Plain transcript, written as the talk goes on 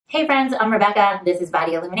Hey friends, I'm Rebecca. This is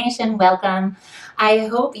Body Illumination. Welcome. I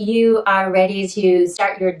hope you are ready to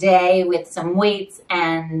start your day with some weights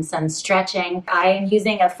and some stretching. I am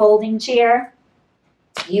using a folding chair.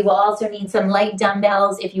 You will also need some light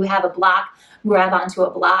dumbbells. If you have a block, grab onto a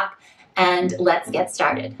block and let's get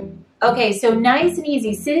started. Okay, so nice and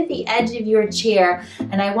easy. Sit at the edge of your chair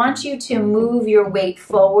and I want you to move your weight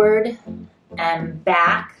forward and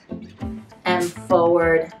back and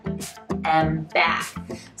forward and back.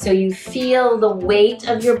 So you feel the weight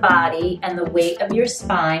of your body and the weight of your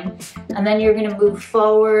spine, and then you're going to move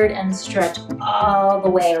forward and stretch all the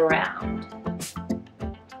way around.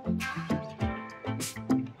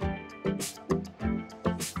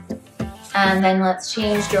 And then let's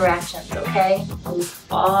change directions, okay? Move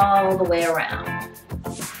all the way around.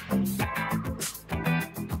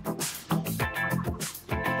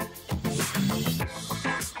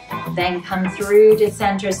 Then come through to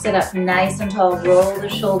center, sit up nice and tall, roll the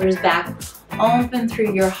shoulders back, open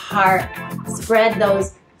through your heart, spread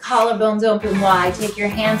those collarbones open wide, take your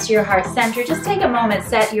hands to your heart center, just take a moment,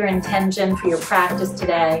 set your intention for your practice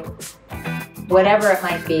today, whatever it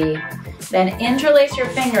might be. Then interlace your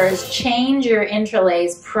fingers, change your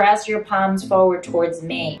interlace, press your palms forward towards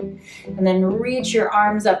me, and then reach your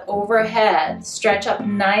arms up overhead, stretch up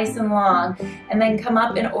nice and long, and then come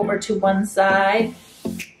up and over to one side,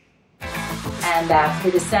 and back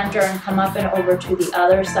through the center and come up and over to the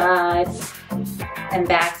other side and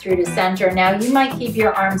back through to center. Now you might keep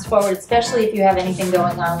your arms forward, especially if you have anything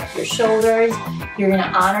going on with your shoulders. You're going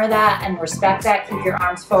to honor that and respect that. Keep your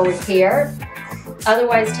arms forward here.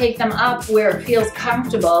 Otherwise, take them up where it feels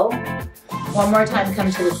comfortable. One more time, come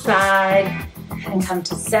to the side and come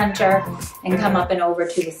to center and come up and over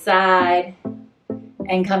to the side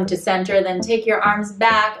and come to center. Then take your arms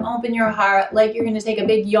back, open your heart like you're going to take a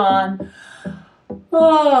big yawn.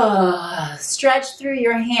 Oh, stretch through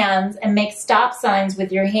your hands and make stop signs with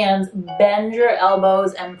your hands. Bend your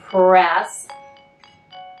elbows and press.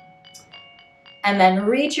 And then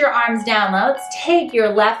reach your arms down. Now let's take your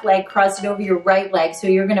left leg, cross it over your right leg. So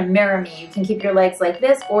you're going to mirror me. You can keep your legs like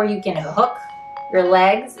this, or you can hook your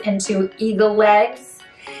legs into eagle legs.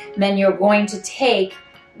 Then you're going to take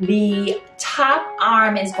the top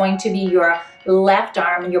arm is going to be your left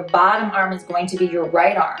arm and your bottom arm is going to be your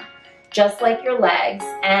right arm. Just like your legs,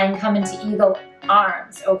 and come into eagle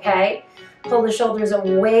arms, okay? Pull the shoulders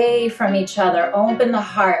away from each other. Open the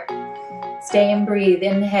heart. Stay and breathe.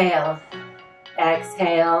 Inhale.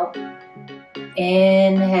 Exhale.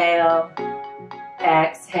 Inhale.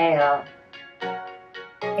 Exhale.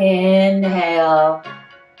 Inhale.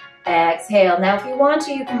 Exhale. Now if you want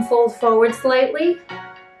to, you can fold forward slightly,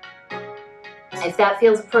 if that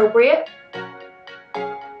feels appropriate.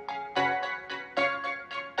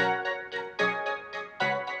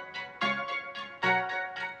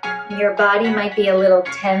 Your body might be a little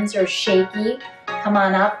tense or shaky. Come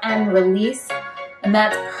on up and release. And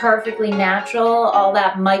that's perfectly natural. All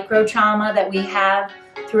that micro trauma that we have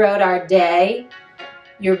throughout our day,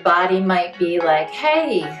 your body might be like,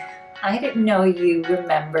 hey, I didn't know you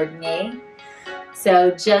remembered me. So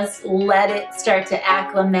just let it start to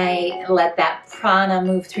acclimate. Let that prana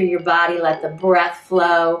move through your body. Let the breath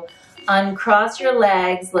flow. Uncross your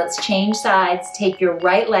legs. Let's change sides. Take your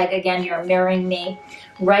right leg. Again, you're mirroring me.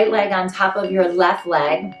 Right leg on top of your left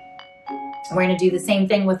leg. We're going to do the same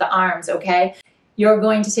thing with the arms, okay? You're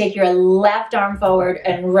going to take your left arm forward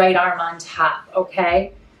and right arm on top,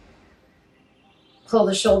 okay? Pull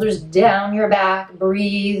the shoulders down your back.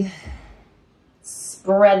 Breathe.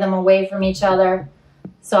 Spread them away from each other.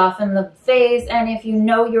 Soften the face. And if you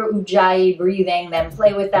know your ujjayi breathing, then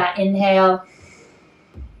play with that. Inhale.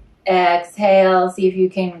 Exhale. See if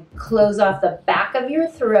you can close off the back of your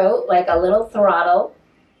throat like a little throttle.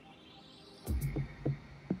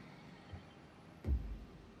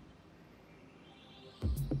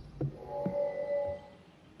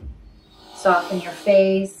 Soften your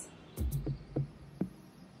face.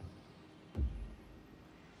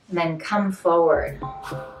 And then come forward.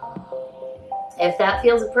 If that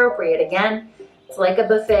feels appropriate, again, it's like a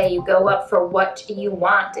buffet. You go up for what you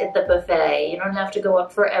want at the buffet. You don't have to go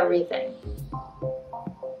up for everything.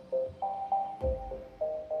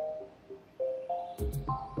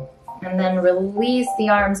 And then release the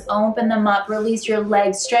arms, open them up, release your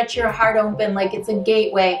legs, stretch your heart open like it's a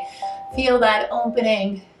gateway. Feel that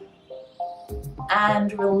opening.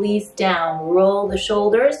 And release down. Roll the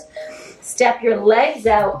shoulders. Step your legs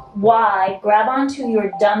out wide. Grab onto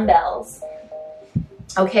your dumbbells.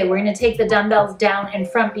 Okay, we're going to take the dumbbells down in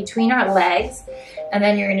front between our legs. And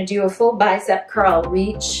then you're going to do a full bicep curl.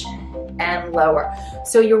 Reach and lower.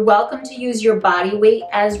 So you're welcome to use your body weight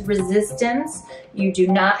as resistance. You do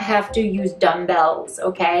not have to use dumbbells,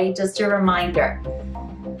 okay? Just a reminder.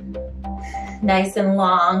 Nice and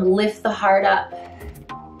long, lift the heart up.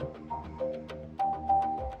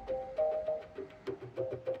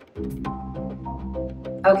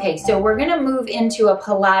 Okay, so we're gonna move into a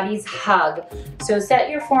Pilates hug. So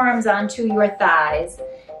set your forearms onto your thighs,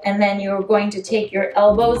 and then you're going to take your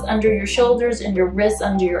elbows under your shoulders and your wrists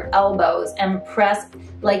under your elbows and press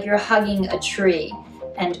like you're hugging a tree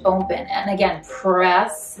and open. And again,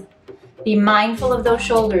 press. Be mindful of those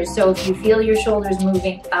shoulders. So if you feel your shoulders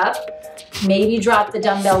moving up, maybe drop the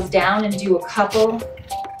dumbbells down and do a couple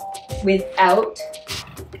without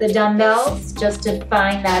the dumbbells just to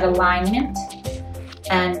find that alignment.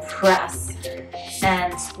 And press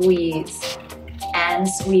and squeeze and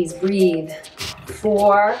squeeze. Breathe.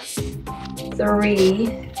 4,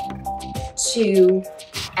 3, 2,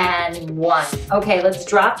 and 1. Okay, let's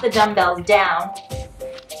drop the dumbbells down.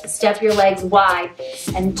 Step your legs wide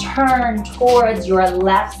and turn towards your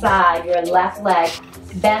left side, your left leg.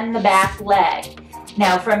 Bend the back leg.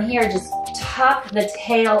 Now from here, just tuck the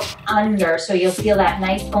tail under so you'll feel that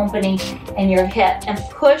nice opening in your hip, and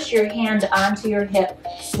push your hand onto your hip.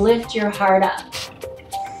 Lift your heart up.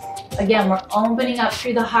 Again, we're opening up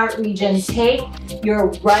through the heart region. Take your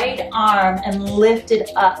right arm and lift it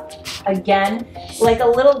up. Again, like a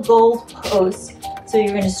little goalpost. So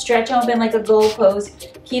you're going to stretch open like a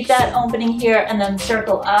goalpost. Keep that opening here and then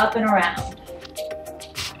circle up and around.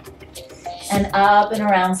 And up and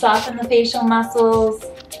around. Soften the facial muscles.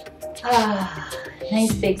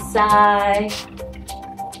 Nice big sigh.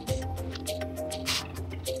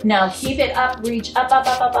 Now keep it up, reach up, up,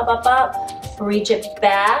 up, up, up, up, up. Reach it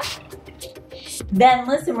back. Then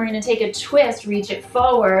listen, we're gonna take a twist, reach it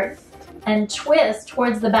forward and twist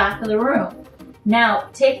towards the back of the room. Now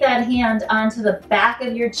take that hand onto the back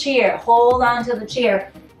of your chair, hold onto the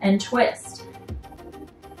chair and twist.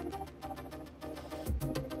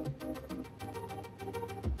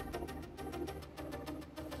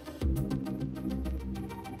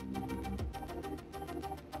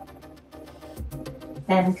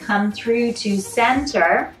 Then come through to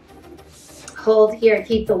center. Hold here,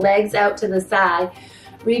 keep the legs out to the side.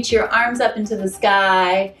 Reach your arms up into the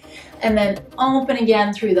sky and then open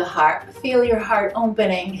again through the heart. Feel your heart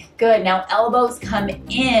opening. Good, now elbows come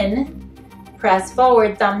in, press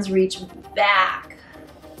forward, thumbs reach back.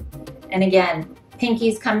 And again,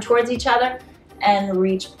 pinkies come towards each other and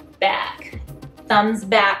reach back. Thumbs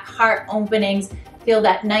back, heart openings. Feel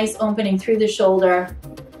that nice opening through the shoulder.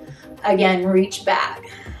 Again, reach back.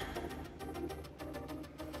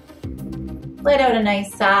 Let out a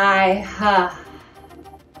nice sigh.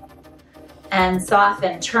 And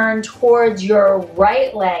soften. Turn towards your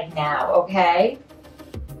right leg now, okay?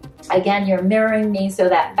 Again, you're mirroring me so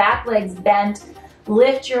that back leg's bent.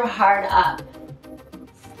 Lift your heart up.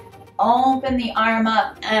 Open the arm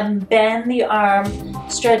up and bend the arm.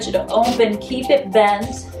 Stretch it open, keep it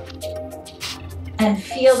bent. And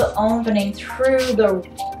feel the opening through the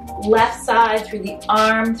left side, through the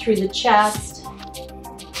arm, through the chest.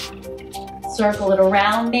 Circle it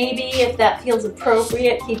around maybe if that feels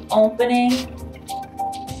appropriate. Keep opening.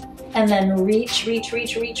 And then reach, reach,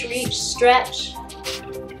 reach, reach, reach, stretch.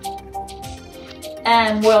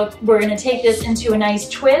 And we're gonna take this into a nice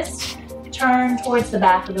twist. Turn towards the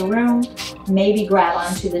back of the room. Maybe grab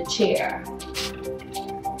onto the chair.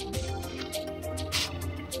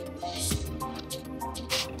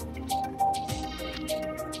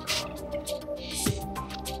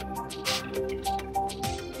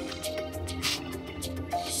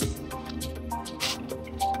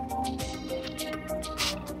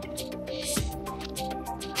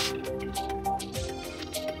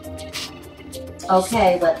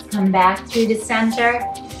 Okay, let's come back through to center.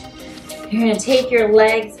 You're gonna take your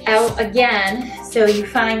legs out again so you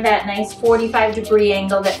find that nice 45-degree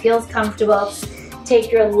angle that feels comfortable.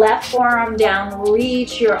 Take your left forearm down,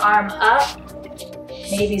 reach your arm up.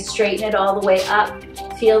 Maybe straighten it all the way up.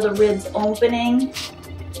 Feel the ribs opening.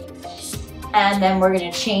 And then we're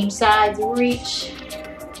gonna change sides, reach.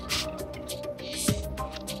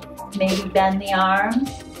 Maybe bend the arm.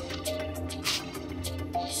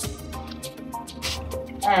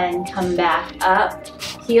 And come back up.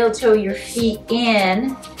 Heel toe your feet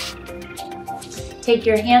in. Take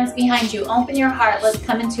your hands behind you. Open your heart. Let's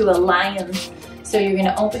come into a lion's. So you're going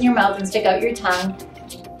to open your mouth and stick out your tongue.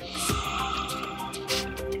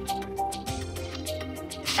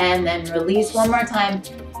 And then release one more time.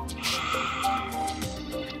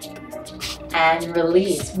 And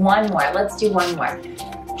release. One more. Let's do one more.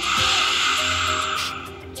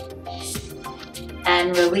 And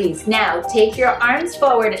and release. Now take your arms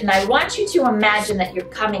forward, and I want you to imagine that you're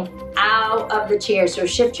coming out of the chair. So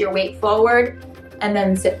shift your weight forward and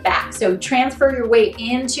then sit back. So transfer your weight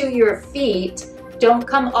into your feet. Don't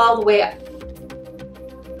come all the way up.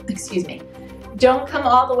 Excuse me. Don't come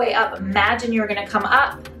all the way up. Imagine you're gonna come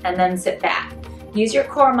up and then sit back. Use your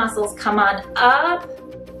core muscles, come on up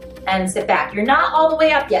and sit back. You're not all the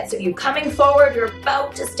way up yet, so you're coming forward, you're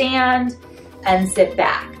about to stand and sit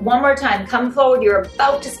back. One more time, come forward, you're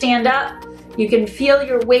about to stand up. You can feel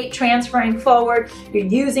your weight transferring forward. You're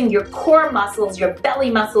using your core muscles, your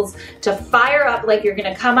belly muscles to fire up like you're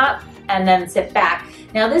gonna come up and then sit back.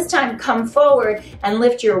 Now this time, come forward and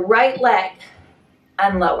lift your right leg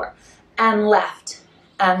and lower, and left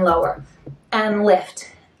and lower, and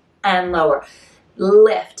lift and lower,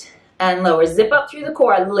 lift and lower. Zip up through the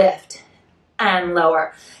core, lift and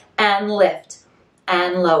lower, and lift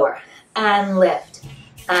and lower, and lift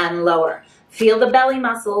and lower. Feel the belly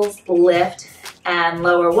muscles, lift and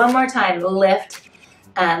lower. One more time, lift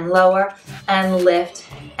and lower, and lift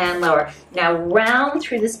and lower. Now round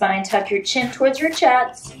through the spine, tuck your chin towards your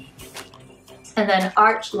chest, and then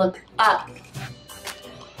arch, look up.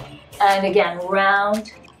 And again,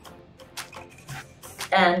 round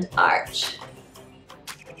and arch.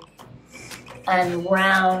 And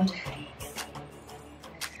round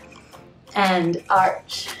and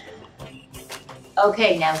arch.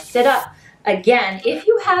 Okay, now sit up. Again, if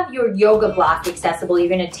you have your yoga block accessible, you're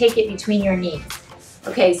gonna take it between your knees.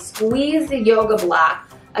 Okay, squeeze the yoga block.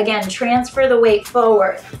 Again, transfer the weight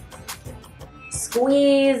forward.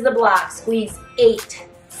 Squeeze the block, squeeze 8,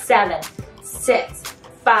 7, 6,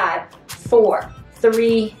 5, 4,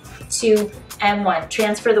 3, 2, and 1.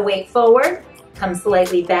 Transfer the weight forward, come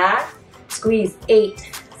slightly back. Squeeze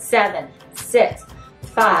 8, 7, 6,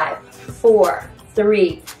 5, 4,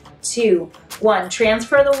 3, 2, 1.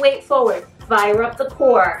 Transfer the weight forward, fire up the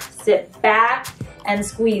core, sit back and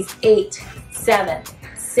squeeze 8, 7,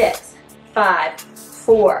 6, 5,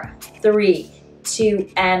 4, 3, 2,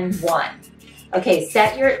 and 1. Okay,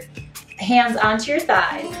 set your hands onto your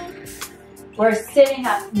thighs. We're sitting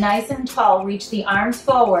up nice and tall. Reach the arms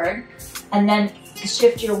forward and then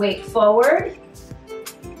shift your weight forward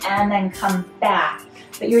and then come back.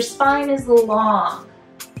 But your spine is long.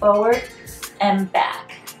 Forward and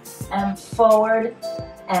back, and forward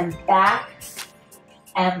and back,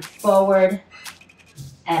 and forward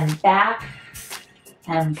and back,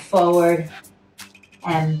 and forward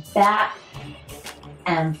and back,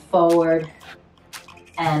 and forward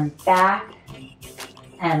and back,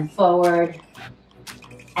 and forward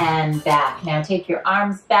and back. Now take your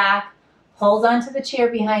arms back, hold onto the chair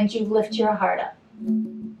behind you, lift your heart up.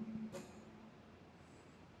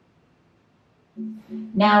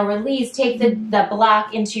 Now release, take the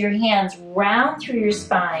block into your hands, round through your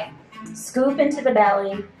spine, scoop into the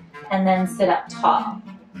belly, and then sit up tall.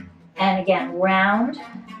 And again, round,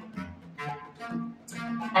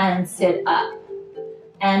 and sit up,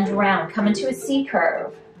 and round. Come into a C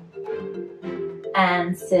curve,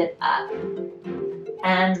 and sit up,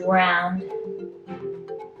 and round,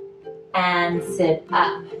 and sit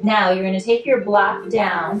up. Now you're going to take your block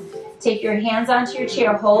down, take your hands onto your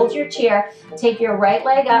chair, hold your chair, take your right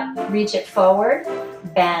leg up, reach it forward,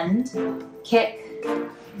 bend, kick,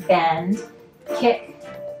 bend, kick,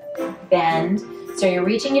 bend. So you're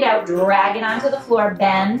reaching it out, drag it onto the floor,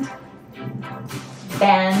 bend,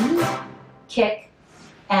 bend, kick,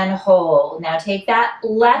 and hold. Now take that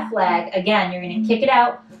left leg, again, you're going to kick it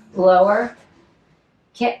out, lower,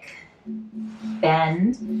 kick,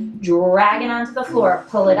 bend, drag it onto the floor,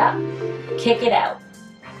 pull it up, kick it out,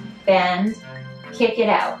 bend, kick it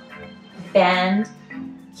out, bend,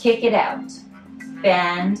 kick it out,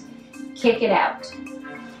 bend, kick it out,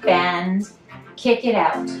 bend, kick it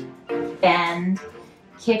out, bend,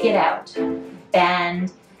 kick it out,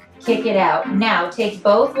 bend, kick it out. Now take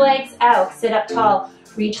both legs out, sit up tall,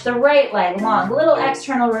 reach the right leg long, little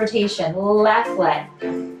external rotation, left leg,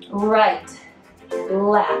 right,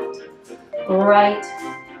 left, right,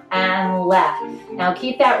 and left. Now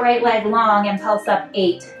keep that right leg long and pulse up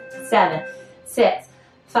 8, 7, 6,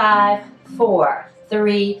 5, 4,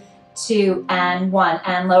 3, 2, and 1.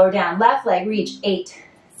 And lower down. Left leg, reach 8,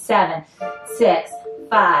 7, 6,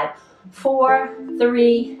 5, 4,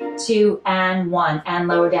 3, 2, and 1. And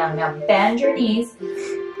lower down. Now bend your knees.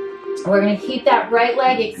 We're going to keep that right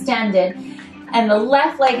leg extended. And the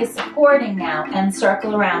left leg is supporting now. And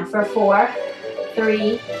circle around for 4,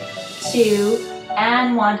 3, 2,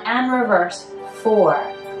 and 1. And reverse.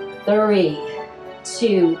 4, 3,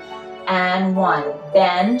 2, and 1.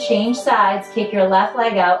 Then change sides, kick your left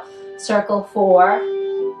leg out, circle 4,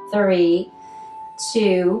 3,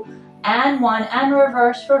 2, and 1, and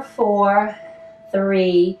reverse for 4,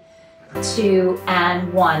 3, 2,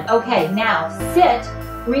 and 1. Okay, now sit,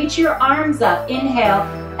 reach your arms up, inhale,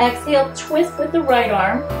 exhale, twist with the right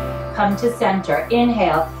arm, come to center,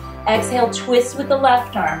 inhale, exhale, twist with the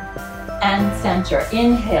left arm, and center,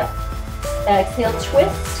 inhale, exhale,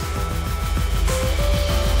 twist,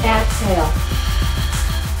 exhale,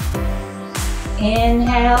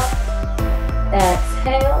 inhale,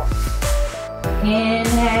 exhale,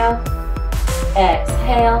 inhale,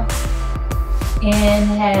 exhale,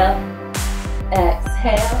 inhale,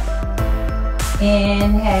 exhale,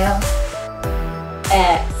 inhale,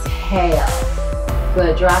 exhale.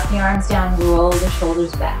 Good, drop the arms down, roll the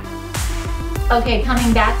shoulders back. Okay,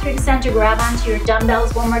 coming back through the center, grab onto your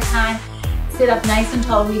dumbbells one more time. Sit up nice and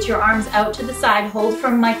tall, reach your arms out to the side, hold for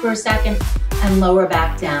a microsecond, and lower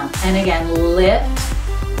back down. And again, lift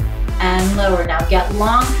and lower. Now get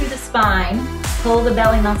long through the spine, pull the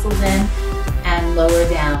belly muscles in, and lower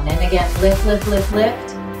down. And again, lift, lift, lift,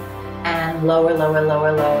 lift, and lower, lower,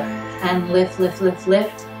 lower, lower. And lift, lift, lift,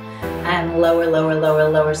 lift, and lower, lower, lower,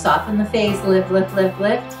 lower. Soften the face, lift, lift, lift,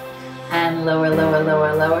 lift, and lower, lower,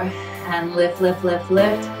 lower, lower. And lift, lift, lift,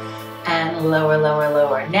 lift, and lower, lower,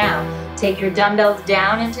 lower. Now, take your dumbbells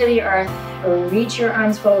down into the earth, or reach your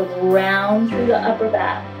arms forward, round through the upper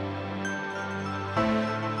back.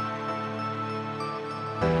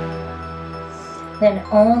 Then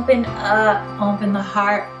open up, open the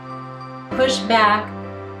heart, push back,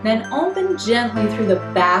 then open gently through the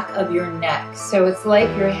back of your neck. So it's like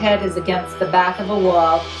your head is against the back of a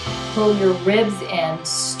wall. Pull your ribs in,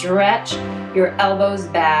 stretch your elbows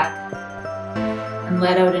back, and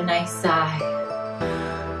let out a nice sigh.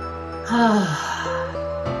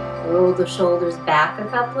 Roll the shoulders back a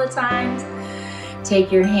couple of times.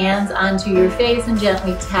 Take your hands onto your face and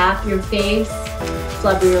gently tap your face,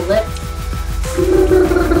 flubber your lips,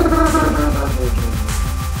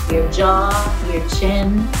 your jaw, your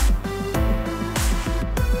chin,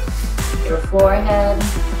 your forehead.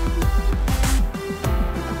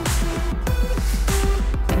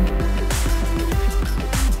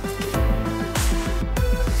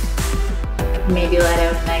 Maybe let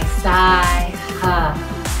out a nice sigh.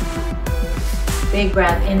 Big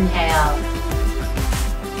breath, inhale,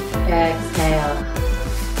 exhale.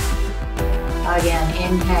 Again,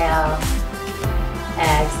 inhale,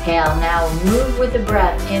 exhale. Now move with the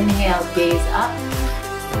breath. Inhale, gaze up.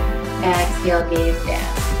 Exhale, gaze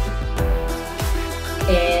down.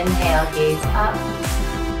 Inhale, gaze up.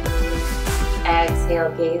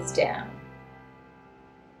 Exhale, gaze down.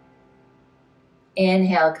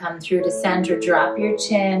 Inhale, come through to center, drop your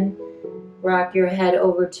chin, rock your head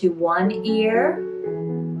over to one ear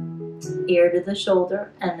to the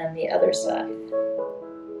shoulder, and then the other side.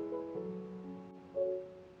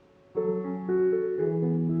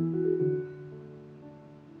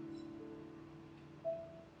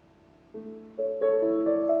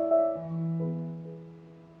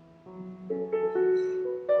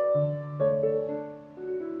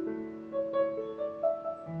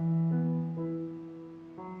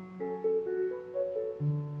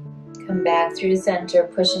 Come back through the center,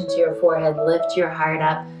 push into your forehead, lift your heart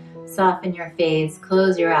up, soften your face,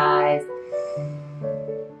 close your eyes.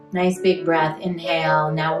 Nice big breath,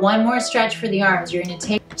 inhale. Now one more stretch for the arms. You're going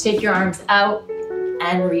to take your arms out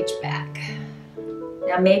and reach back.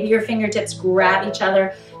 Now maybe your fingertips grab each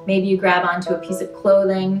other. Maybe you grab onto a piece of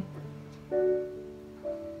clothing.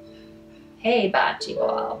 Hey, bocce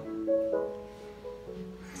ball.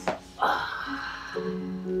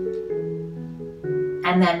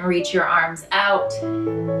 And then reach your arms out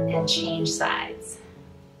and change sides.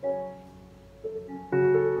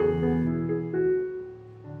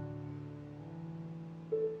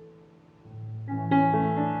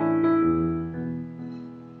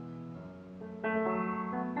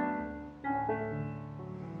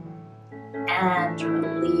 And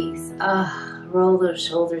release. Roll those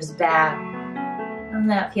shoulders back. Doesn't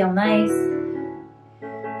that feel nice?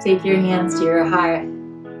 Take your hands to your heart.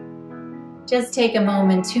 Just take a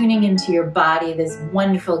moment tuning into your body, this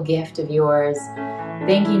wonderful gift of yours.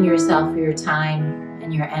 Thanking yourself for your time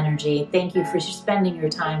and your energy. Thank you for spending your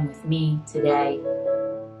time with me today.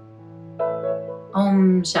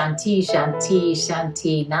 Om Shanti, Shanti,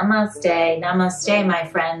 Shanti. Namaste. Namaste, my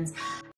friends.